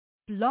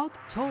Blog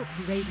Talk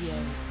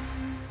Radio.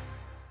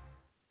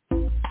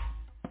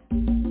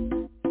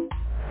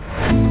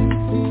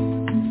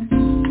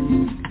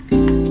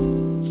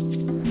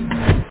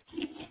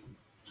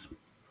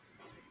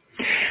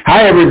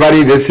 Hi,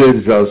 everybody. This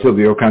is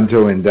Silvio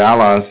Canto in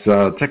Dallas,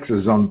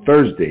 Texas on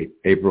Thursday,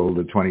 April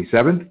the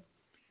 27th,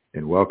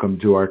 and welcome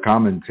to our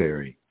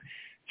commentary.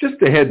 Just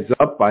a heads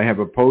up, I have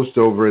a post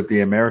over at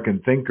the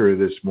American Thinker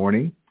this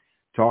morning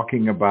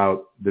talking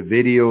about the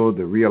video,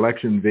 the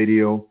re-election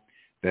video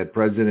that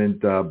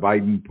President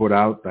Biden put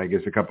out, I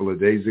guess, a couple of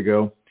days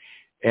ago,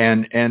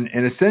 and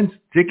in a sense,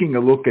 taking a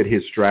look at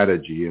his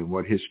strategy and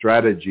what his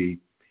strategy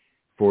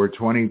for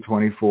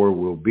 2024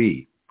 will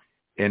be.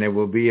 And it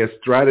will be a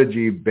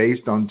strategy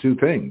based on two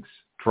things,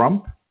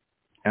 Trump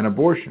and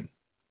abortion.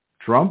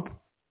 Trump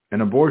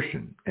and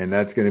abortion, and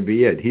that's going to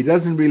be it. He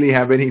doesn't really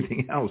have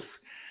anything else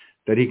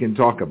that he can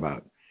talk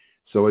about.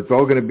 So it's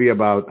all going to be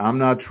about, I'm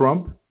not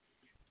Trump,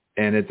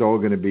 and it's all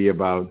going to be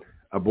about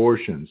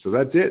abortion. So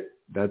that's it.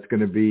 That's going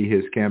to be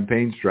his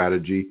campaign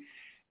strategy.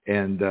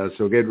 And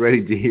so get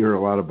ready to hear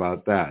a lot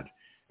about that.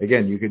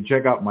 Again, you can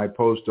check out my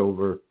post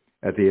over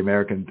at the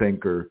American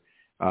Thinker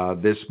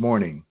this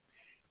morning.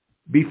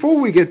 Before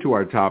we get to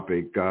our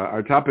topic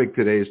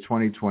today is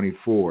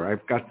 2024.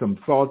 I've got some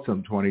thoughts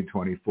on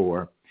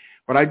 2024,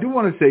 but I do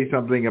want to say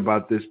something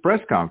about this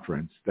press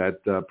conference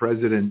that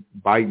President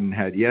Biden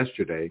had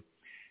yesterday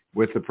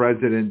with the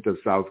president of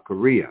South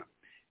Korea.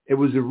 It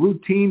was a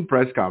routine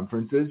press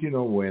conference, as you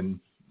know, when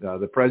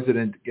the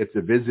president gets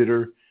a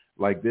visitor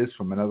like this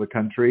from another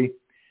country.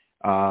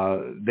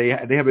 They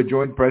have a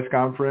joint press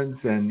conference,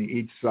 and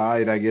each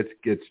side, I guess,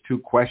 gets two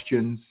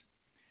questions.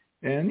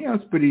 And, you know,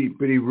 it's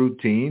pretty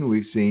routine.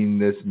 We've seen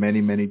this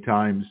many, many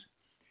times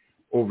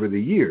over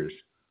the years.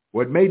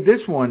 What made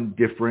this one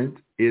different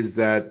is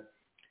that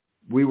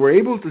we were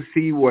able to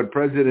see what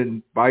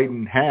President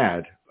Biden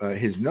had,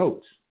 his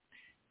notes.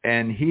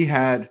 And he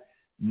had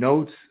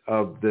notes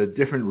of the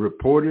different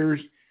reporters,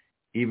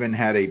 even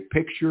had a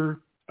picture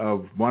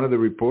of one of the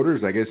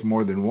reporters, I guess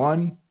more than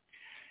one.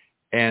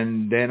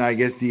 And then I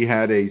guess he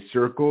had a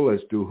circle as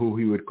to who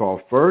he would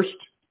call first.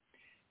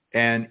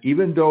 And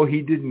even though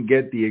he didn't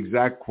get the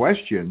exact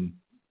question,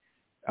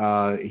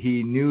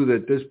 he knew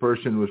that this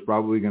person was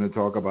probably going to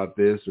talk about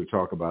this or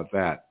talk about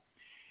that.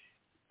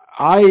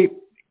 I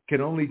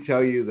can only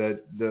tell you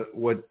that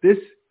what this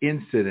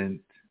incident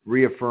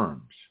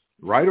reaffirms,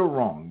 right or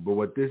wrong, but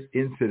what this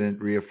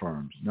incident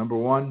reaffirms, number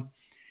one,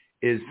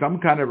 is some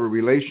kind of a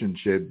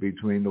relationship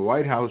between the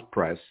White House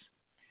press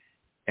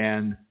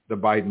and the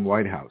Biden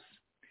White House.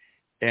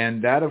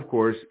 And that, of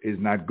course, is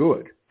not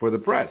good for the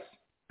press,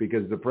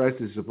 because the press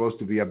is supposed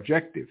to be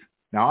objective.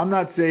 Now, I'm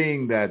not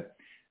saying that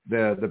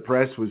the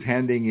press was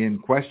handing in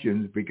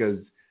questions, because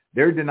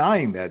they're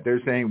denying that.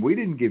 They're saying, we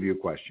didn't give you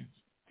questions,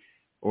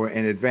 or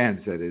in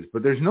advance, that is.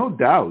 But there's no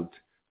doubt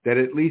that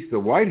at least the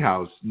White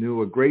House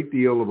knew a great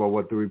deal about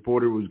what the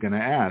reporter was going to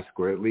ask,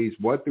 or at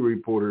least what the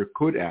reporter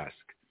could ask.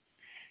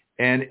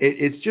 And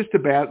it's just a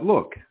bad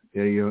look.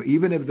 You know,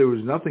 even if there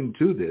was nothing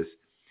to this,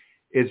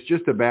 it's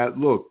just a bad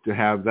look to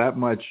have that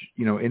much,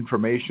 you know,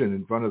 information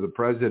in front of the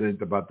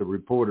president about the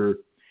reporter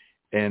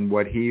and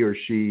what he or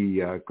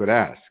she could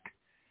ask.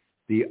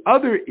 The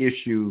other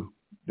issue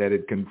that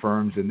it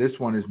confirms, and this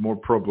one is more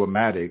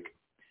problematic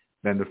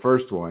than the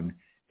first one,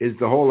 is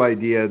the whole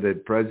idea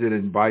that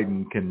President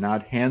Biden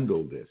cannot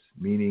handle this,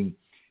 meaning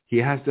he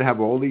has to have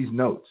all these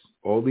notes,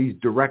 all these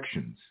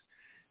directions.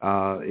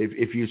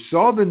 If you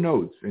saw the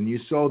notes and you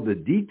saw the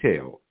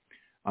detail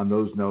on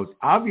those notes,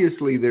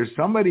 obviously there's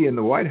somebody in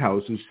the White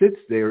House who sits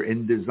there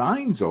and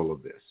designs all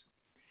of this.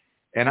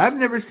 And I've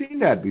never seen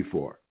that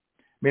before.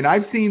 I mean,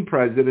 I've seen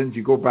presidents,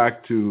 you go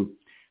back to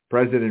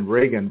President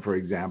Reagan, for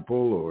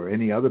example, or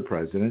any other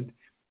president,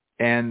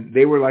 and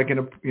they were like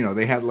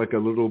they had like a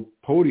little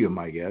podium,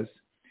 I guess,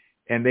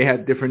 and they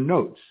had different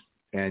notes.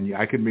 And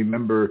I can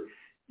remember,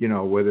 you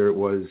know, whether it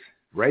was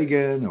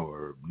Reagan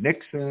or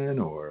Nixon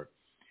or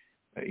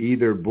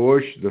either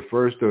Bush, the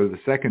first or the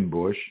second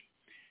Bush,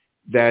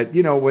 that,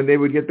 you know, when they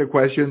would get the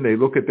question, they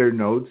look at their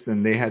notes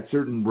and they had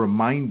certain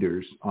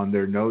reminders on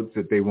their notes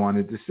that they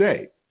wanted to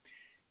say.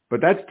 But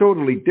that's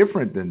totally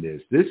different than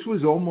this. This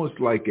was almost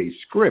like a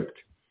script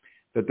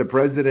that the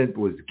president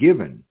was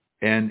given.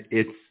 And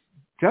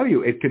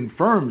it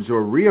confirms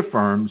or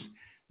reaffirms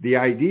the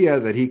idea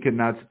that he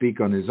cannot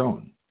speak on his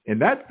own. And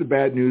that's the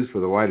bad news for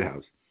the White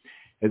House.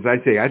 As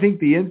I say, I think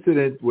the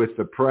incident with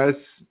the press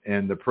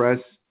and the press,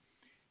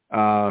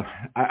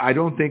 I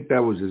don't think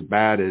that was as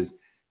bad as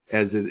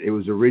it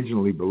was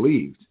originally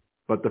believed.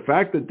 But the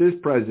fact that this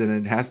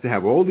president has to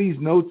have all these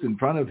notes in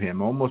front of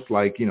him, almost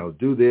like, you know,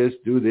 do this,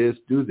 do this,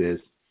 do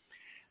this,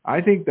 I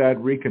think that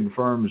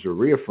reconfirms or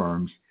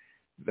reaffirms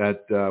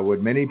that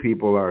what many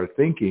people are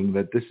thinking,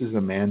 that this is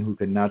a man who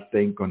cannot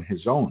think on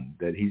his own,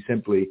 that he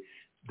simply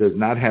does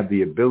not have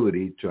the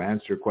ability to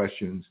answer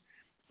questions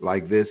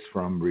like this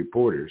from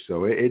reporters.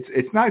 So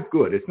it's not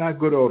good. It's not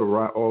good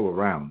all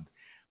around.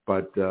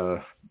 But,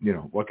 you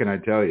know, what can I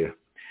tell you?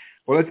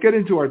 Well, let's get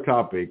into our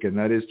topic, and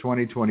that is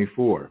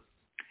 2024.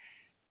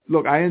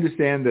 look, I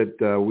understand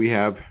that we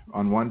have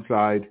on one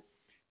side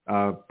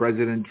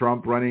President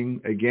Trump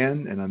running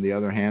again, and on the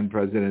other hand,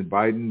 President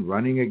Biden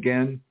running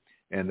again,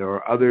 and there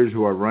are others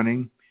who are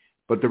running.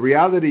 But the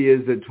reality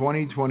is that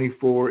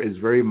 2024 is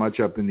very much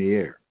up in the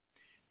air,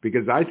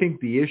 because I think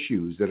the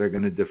issues that are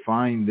going to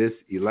define this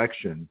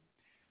election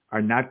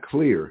are not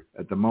clear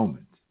at the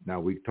moment. Now,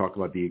 we talk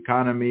about the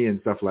economy and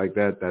stuff like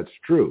that. That's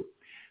true.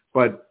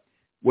 But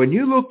when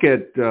you look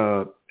at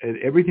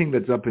everything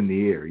that's up in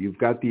the air, you've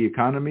got the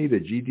economy, the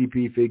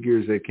GDP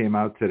figures that came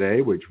out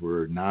today, which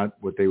were not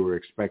what they were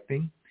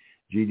expecting.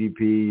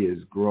 GDP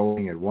is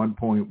growing at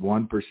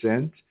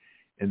 1.1%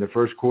 in the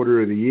first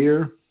quarter of the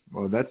year.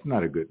 Well, that's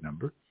not a good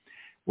number.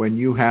 When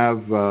you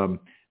have the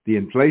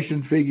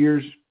inflation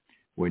figures,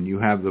 when you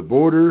have the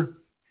border,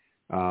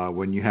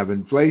 when you have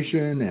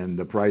inflation and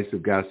the price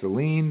of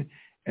gasoline,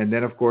 and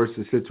then, of course,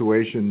 the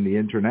situation, the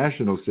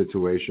international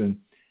situation,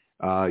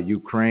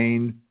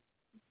 Ukraine,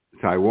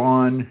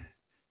 Taiwan,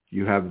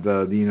 you have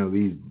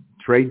these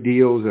trade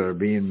deals that are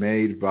being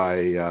made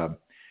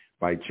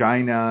by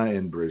China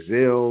and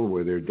Brazil,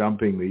 where they're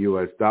dumping the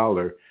U.S.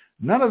 dollar.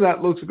 None of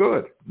that looks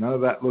good. None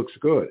of that looks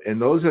good.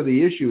 And those are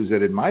the issues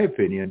that, in my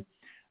opinion,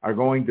 are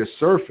going to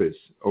surface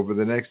over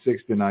the next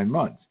 6 to 9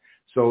 months.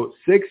 So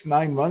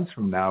 6-9 months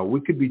from now,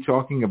 we could be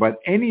talking about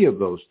any of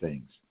those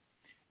things.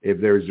 If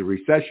there's a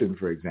recession,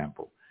 for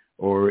example,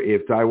 or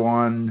if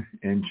Taiwan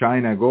and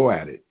China go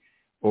at it,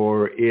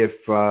 or if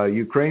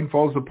Ukraine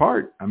falls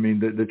apart. I mean,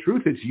 the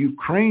truth is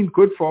Ukraine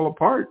could fall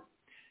apart.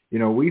 You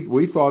know,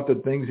 we thought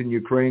that things in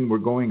Ukraine were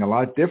going a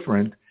lot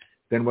different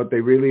than what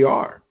they really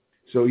are.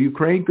 So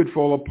Ukraine could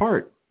fall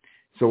apart.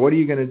 So what are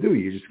you going to do?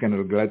 You're just going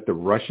to let the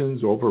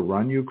Russians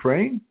overrun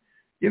Ukraine?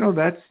 You know,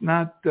 that's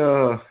not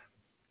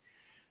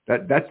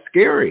that's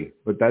scary,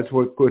 but that's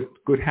what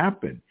could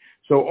happen.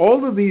 So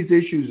all of these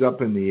issues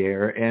up in the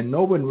air, and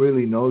no one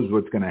really knows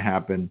what's going to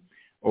happen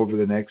over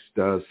the next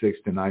 6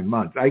 to 9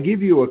 months. I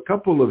give you a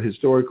couple of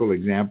historical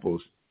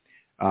examples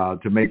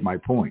to make my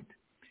point.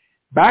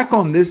 Back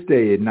on this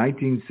day in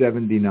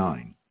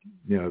 1979,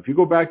 you know, if you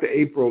go back to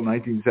April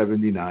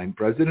 1979,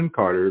 President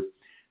Carter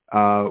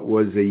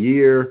was a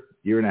year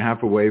and a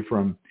half away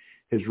from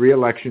his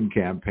reelection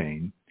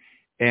campaign.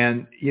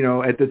 And, you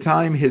know, at the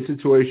time, his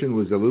situation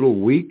was a little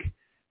weak,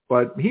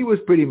 but he was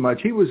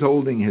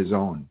holding his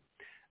own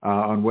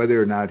on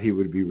whether or not he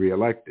would be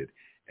reelected.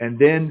 And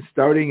then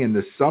starting in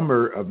the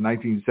summer of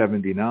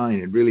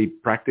 1979 and really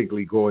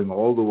practically going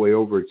all the way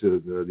over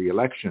to the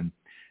election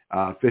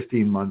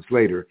 15 months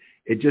later,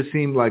 it just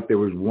seemed like there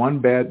was one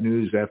bad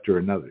news after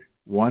another.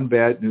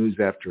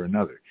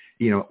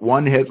 You know,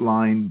 one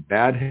headline,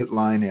 bad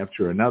headline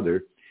after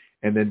another.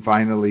 And then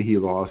finally he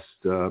lost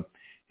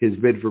his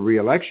bid for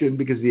reelection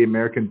because the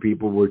American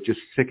people were just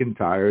sick and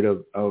tired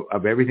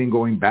of everything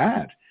going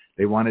bad.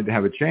 They wanted to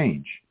have a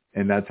change.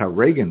 And that's how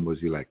Reagan was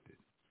elected.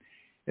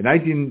 In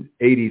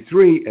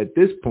 1983, at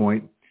this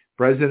point,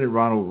 President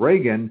Ronald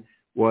Reagan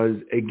was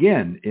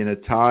again in a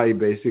tie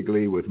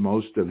basically with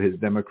most of his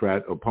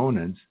Democrat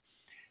opponents.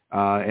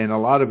 And a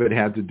lot of it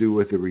had to do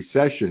with the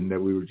recession that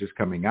we were just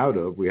coming out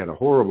of. We had a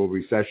horrible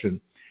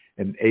recession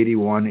in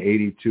 81,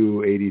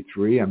 82,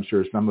 83. I'm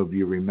sure some of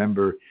you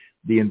remember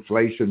the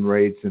inflation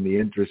rates and the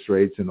interest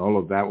rates and all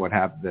of that,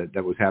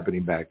 that was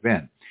happening back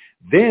then.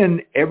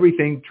 Then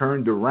everything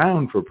turned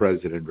around for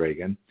President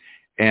Reagan.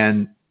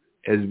 And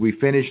as we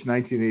finished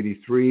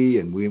 1983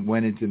 and we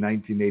went into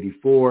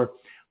 1984,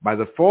 by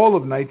the fall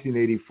of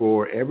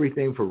 1984,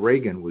 everything for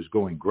Reagan was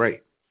going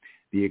great.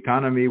 The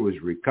economy was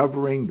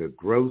recovering, the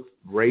growth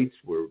rates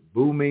were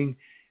booming,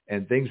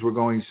 and things were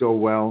going so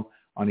well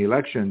on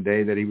election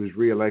day that he was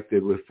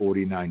reelected with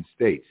 49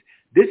 states.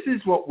 This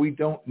is what we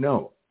don't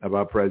know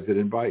about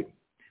President Biden.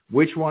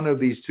 Which one of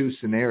these two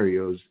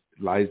scenarios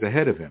lies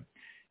ahead of him?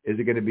 Is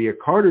it going to be a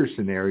Carter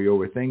scenario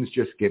where things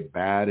just get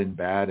bad and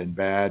bad and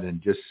bad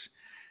and just,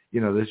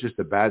 you know, there's just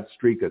a bad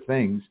streak of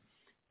things?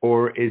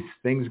 Or is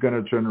things going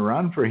to turn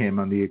around for him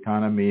on the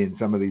economy and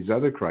some of these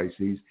other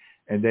crises,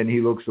 and then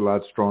he looks a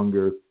lot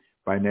stronger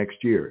by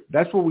next year?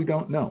 That's what we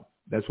don't know.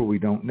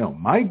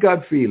 My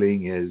gut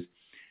feeling is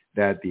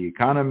that the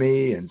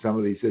economy and some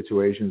of these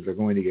situations are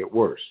going to get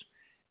worse.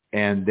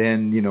 And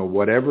then, you know,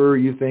 whatever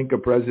you think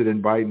of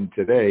President Biden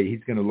today,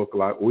 he's going to look a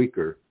lot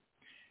weaker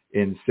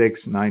in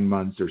 6-9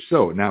 months or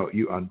so. Now,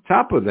 on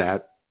top of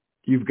that,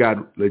 you've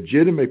got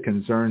legitimate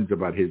concerns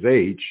about his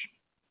age.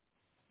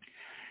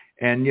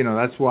 And, you know,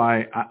 that's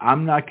why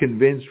I'm not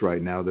convinced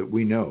right now that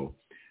we know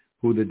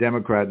who the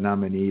Democrat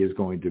nominee is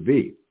going to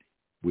be.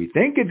 We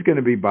think it's going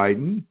to be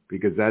Biden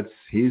because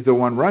he's the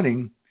one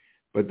running,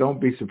 but don't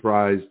be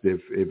surprised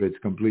if it's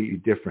completely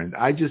different.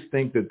 I just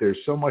think that there's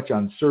so much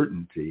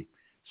uncertainty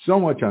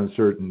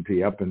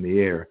up in the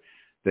air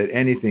that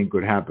anything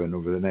could happen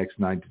over the next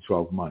 9 to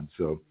 12 months.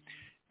 So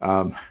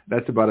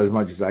that's about as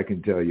much as I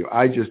can tell you.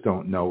 I just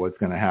don't know what's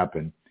going to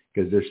happen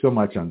because there's so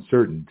much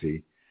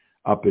uncertainty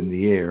up in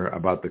the air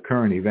about the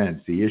current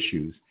events, the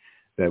issues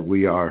that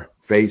we are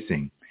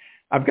facing.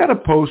 I've got a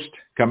post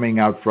coming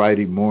out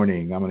Friday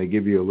morning. I'm going to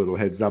give you a little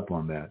heads up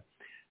on that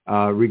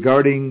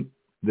regarding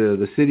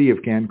the city of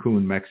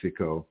Cancun,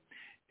 Mexico,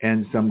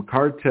 and some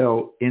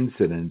cartel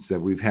incidents that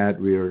we've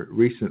had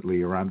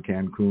recently around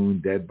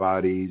Cancun, dead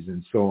bodies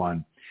and so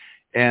on.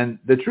 And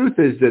the truth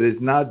is that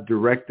it's not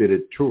directed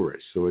at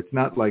tourists. So it's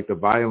not like the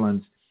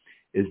violence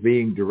is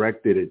being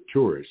directed at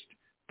tourists,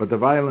 but the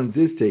violence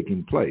is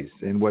taking place.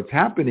 And what's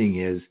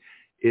happening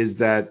is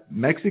that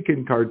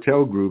Mexican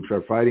cartel groups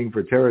are fighting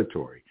for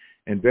territory.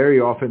 And very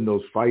often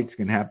those fights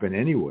can happen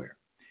anywhere.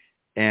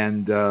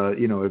 And,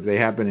 if they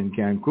happen in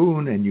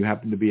Cancun and you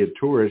happen to be a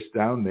tourist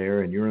down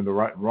there and you're in the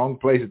wrong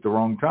place at the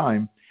wrong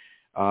time,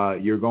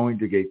 you're going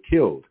to get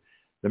killed.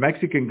 The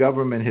Mexican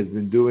government has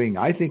been doing,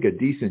 I think, a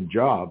decent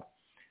job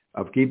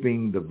of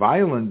keeping the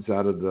violence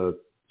out of the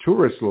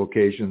tourist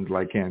locations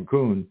like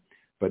Cancun.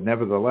 But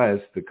nevertheless,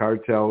 the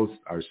cartels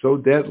are so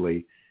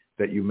deadly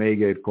that you may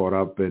get caught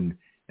up in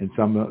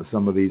some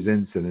of these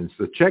incidents.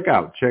 So check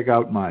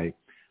out my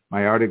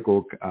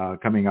article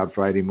coming out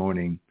Friday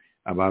morning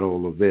about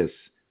all of this.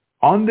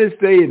 On this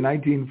day in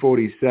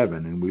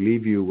 1947, and we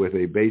leave you with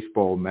a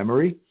baseball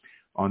memory,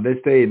 on this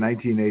day in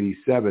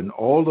 1987,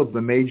 all of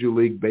the Major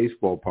League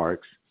Baseball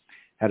parks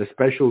had a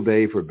special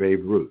day for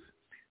Babe Ruth,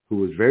 who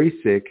was very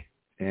sick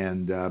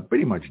and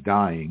pretty much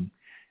dying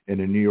in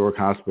a New York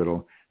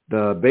hospital.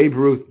 The Babe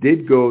Ruth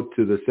did go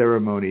to the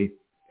ceremony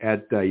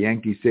at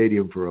Yankee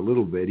Stadium for a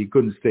little bit. He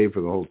couldn't stay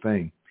for the whole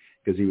thing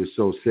because he was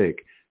so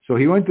sick. So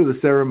he went to the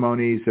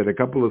ceremony, said a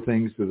couple of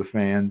things to the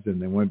fans,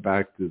 and then went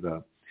back to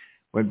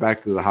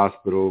the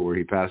hospital where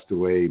he passed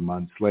away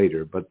months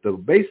later. But the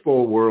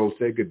baseball world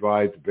said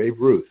goodbye to Babe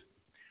Ruth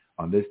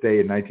on this day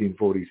in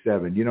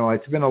 1947.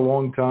 It's been a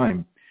long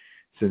time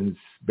since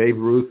Babe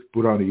Ruth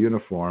put on a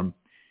uniform,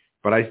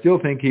 but I still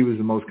think he was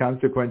the most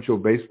consequential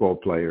baseball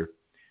player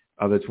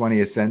of the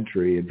 20th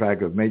century, in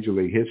fact, of Major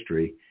League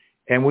history.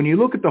 And when you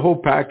look at the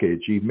whole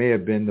package, he may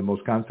have been the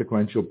most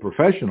consequential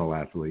professional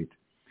athlete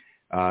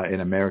in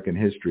American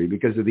history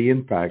because of the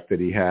impact that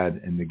he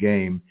had in the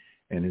game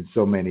and in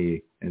so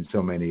many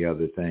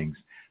other things.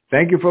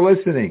 Thank you for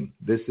listening.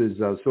 This is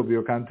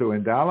Silvio Canto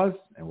in Dallas,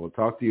 and we'll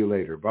talk to you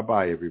later.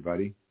 Bye-bye,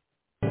 everybody.